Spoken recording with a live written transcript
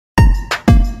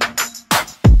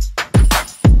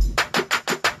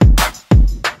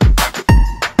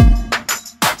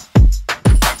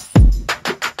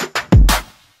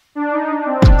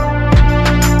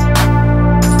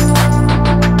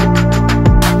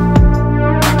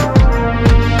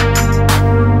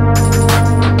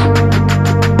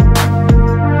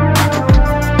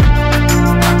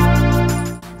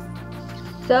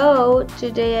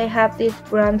Today I have this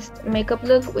bronzed makeup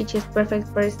look, which is perfect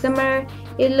for summer.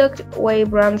 It looked way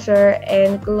bronzer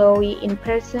and glowy in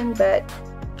person, but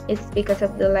it's because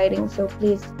of the lighting, so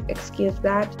please excuse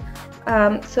that.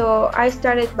 So I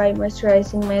started by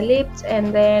moisturizing my lips,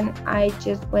 and then I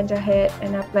just went ahead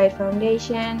and applied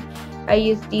foundation. I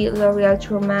used the L'Oreal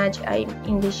True Match. I'm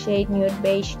in the shade Nude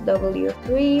Beige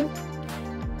W3.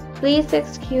 Please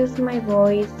excuse my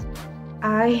voice.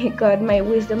 I got my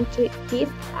wisdom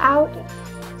teeth out,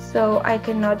 so I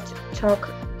cannot talk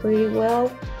pretty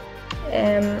well.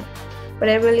 But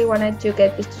I really wanted to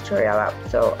get this tutorial out,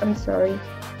 so I'm sorry.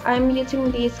 I'm using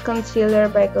this concealer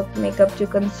bag of makeup to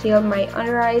conceal my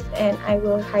under eyes, and I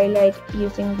will highlight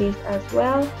using this as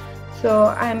well. So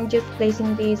I'm just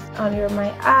placing this under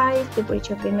my eyes, the bridge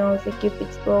of the nose, the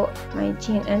cupid's bow, my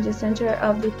chin, and the center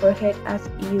of the forehead as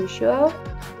usual.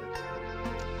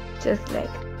 Just like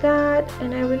that.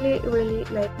 And I really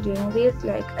like doing this.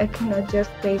 Like, I cannot just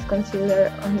place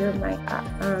concealer under my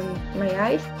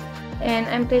eyes. And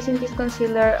I'm placing this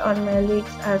concealer on my lids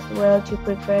as well to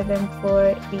prepare them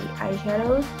for the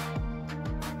eyeshadows,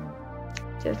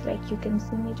 just like you can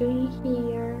see me doing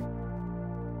here.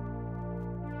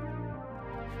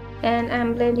 And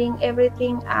I'm blending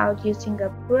everything out using a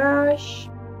brush.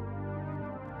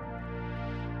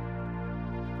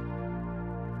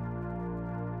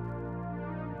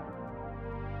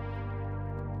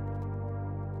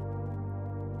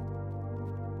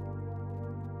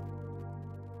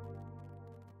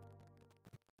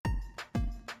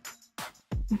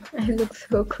 I look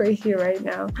so crazy right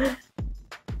now.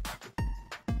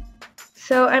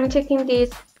 So I'm taking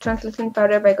this translucent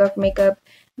powder by Gog Makeup.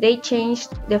 They changed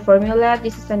the formula.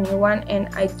 This is a new one, and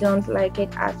I don't like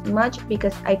it as much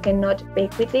because I cannot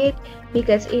bake with it,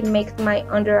 because it makes my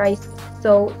under eyes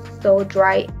so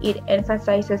dry. It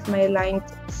emphasizes my lines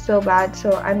so bad,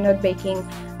 so I'm not baking.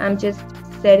 I'm just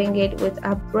setting it with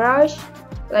a brush.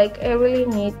 Like, I really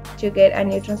need to get a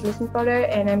new translucent powder,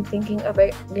 and I'm thinking of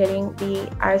getting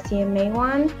the RCMA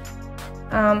one.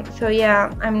 So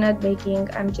yeah, I'm not baking.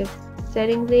 I'm just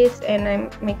setting this, and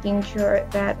I'm making sure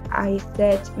that I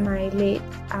set my lids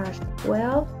as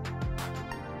well.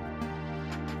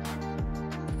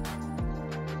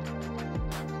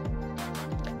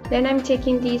 Then I'm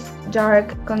taking this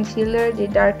dark concealer, the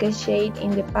darkest shade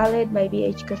in the palette by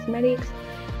BH Cosmetics,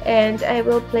 and I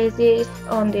will place this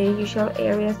on the usual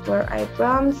areas where I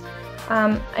bronze.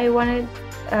 I wanted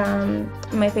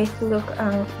my face to look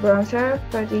bronzer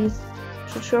for this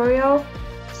tutorial,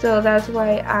 so that's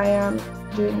why I am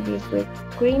doing this with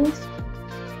creams,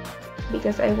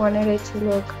 because I wanted it to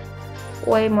look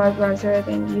way more bronzer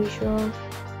than usual.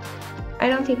 I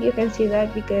don't think you can see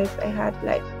that because I had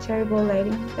like terrible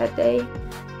lighting that day,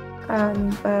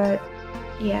 but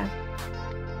yeah.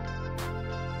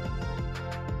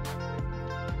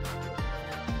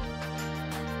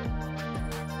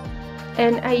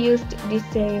 And I used the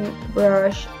same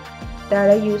brush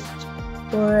that I used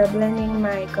for blending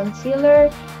my concealer.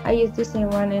 I used the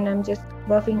same one, and I'm just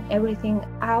buffing everything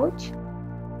out,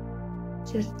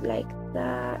 just like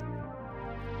that.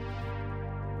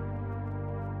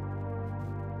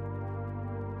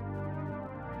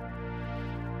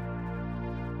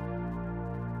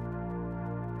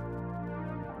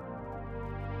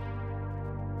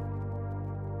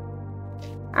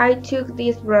 I took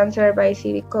this bronzer by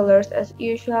City Colors as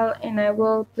usual, and I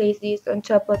will place this on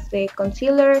top of the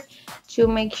concealer to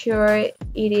make sure it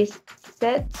is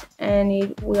set and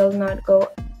it will not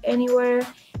go anywhere,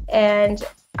 and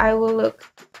I will look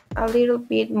a little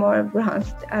bit more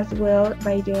bronzed as well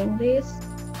by doing this.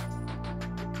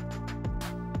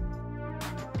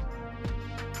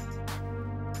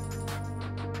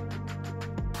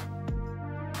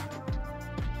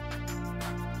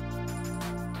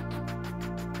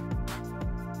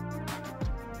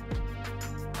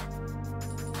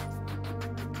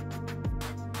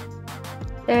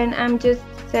 And I'm just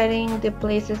setting the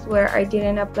places where I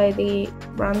didn't apply the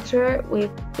bronzer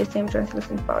with the same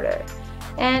translucent powder.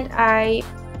 And I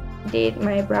did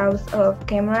my brows off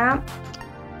camera.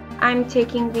 I'm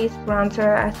taking this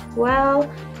bronzer as well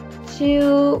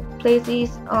to place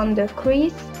this on the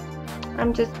crease.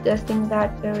 I'm just dusting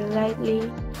that very lightly.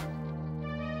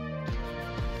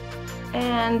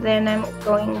 And then I'm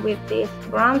going with this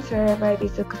bronzer by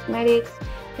Bissú Cosmetics,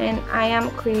 and I am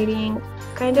creating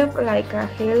kind of like a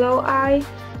halo eye.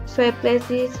 So I place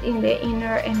this in the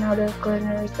inner and outer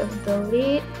corners of the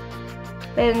lid,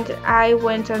 and I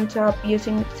went on top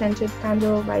using Scented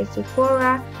Candle by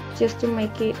Sephora just to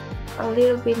make it a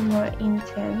little bit more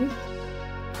intense.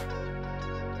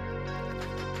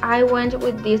 I went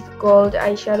with this gold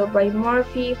eyeshadow by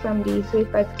Morphe from the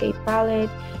 35K palette,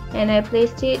 and I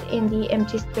placed it in the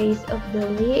empty space of the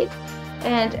lid,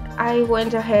 and I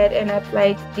went ahead and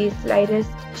applied this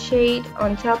lightest shade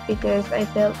on top because I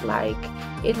felt like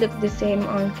it looked the same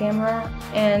on camera.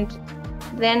 And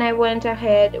then I went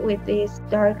ahead with this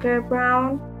darker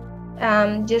brown,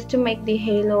 just to make the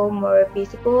halo more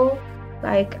visible.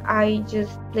 Like, I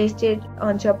just placed it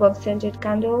on top of scented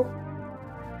candle,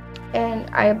 and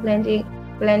I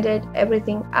blended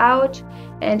everything out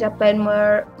and applied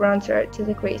more bronzer to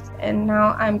the crease. And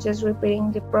now I'm just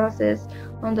repeating the process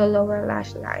on the lower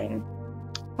lash line.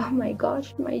 Oh my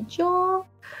gosh, my jaw.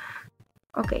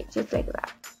 Okay, just like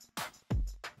that.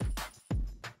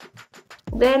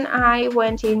 Then I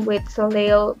went in with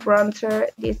Soleil bronzer,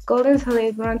 this golden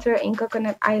Soleil bronzer in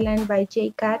Coconut Island by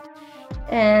JCAT,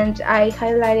 and I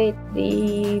highlighted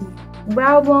the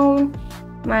brow bone,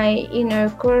 my inner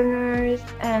corners,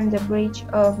 and the bridge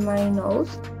of my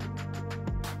nose.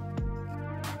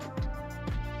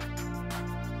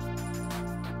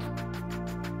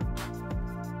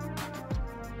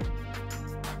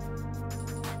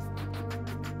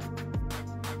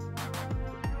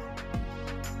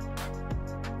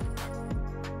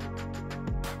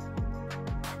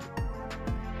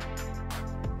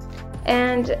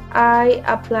 And I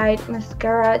applied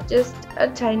mascara just a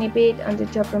tiny bit on the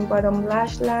top and bottom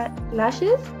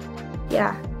lashes.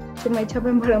 Yeah, to my top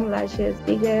and bottom lashes,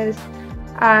 because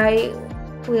I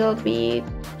will be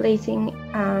placing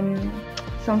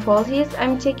some falsies.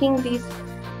 I'm taking this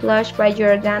blush by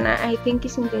Jordana. I think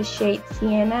it's in the shade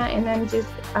Siena, and I'm just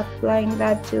applying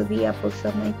that to the apples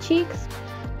of my cheeks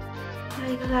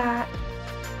like that.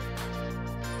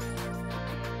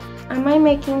 Am I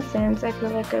making sense? I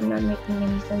feel like I'm not making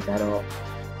any sense at all.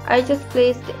 I just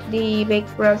placed the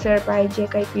baked bronzer by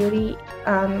JCAT Beauty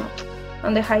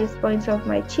on the highest points of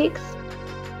my cheeks.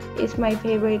 It's my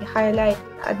favorite highlight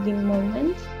at the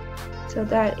moment, so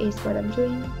that is what I'm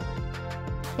doing.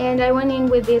 And I went in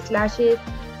with these lashes.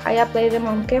 I applied them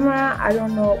on camera. I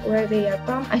don't know where they are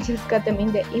from. I just got them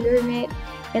in the internet.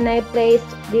 And I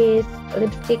placed this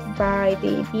lipstick by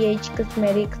the beige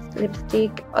Cosmetics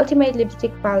Ultimate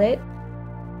Lipstick Palette.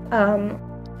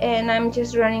 And I'm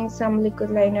just running some liquid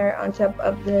liner on top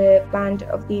of the band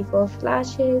of the false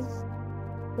lashes,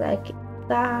 like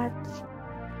that.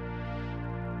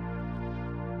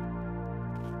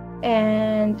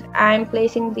 And I'm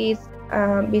placing this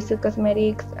Bissú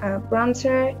Cosmetics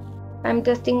bronzer. I'm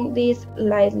dusting this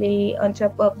lightly on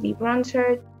top of the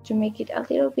bronzer to make it a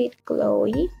little bit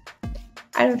glowy.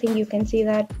 I don't think you can see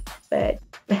that, but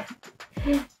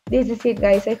this is it,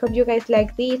 guys. I hope you guys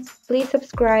like this. Please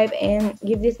subscribe and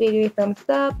give this video a thumbs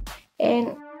up,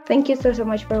 and thank you so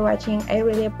much for watching. I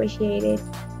really appreciate it.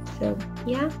 So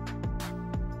yeah,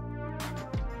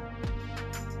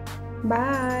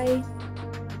 bye.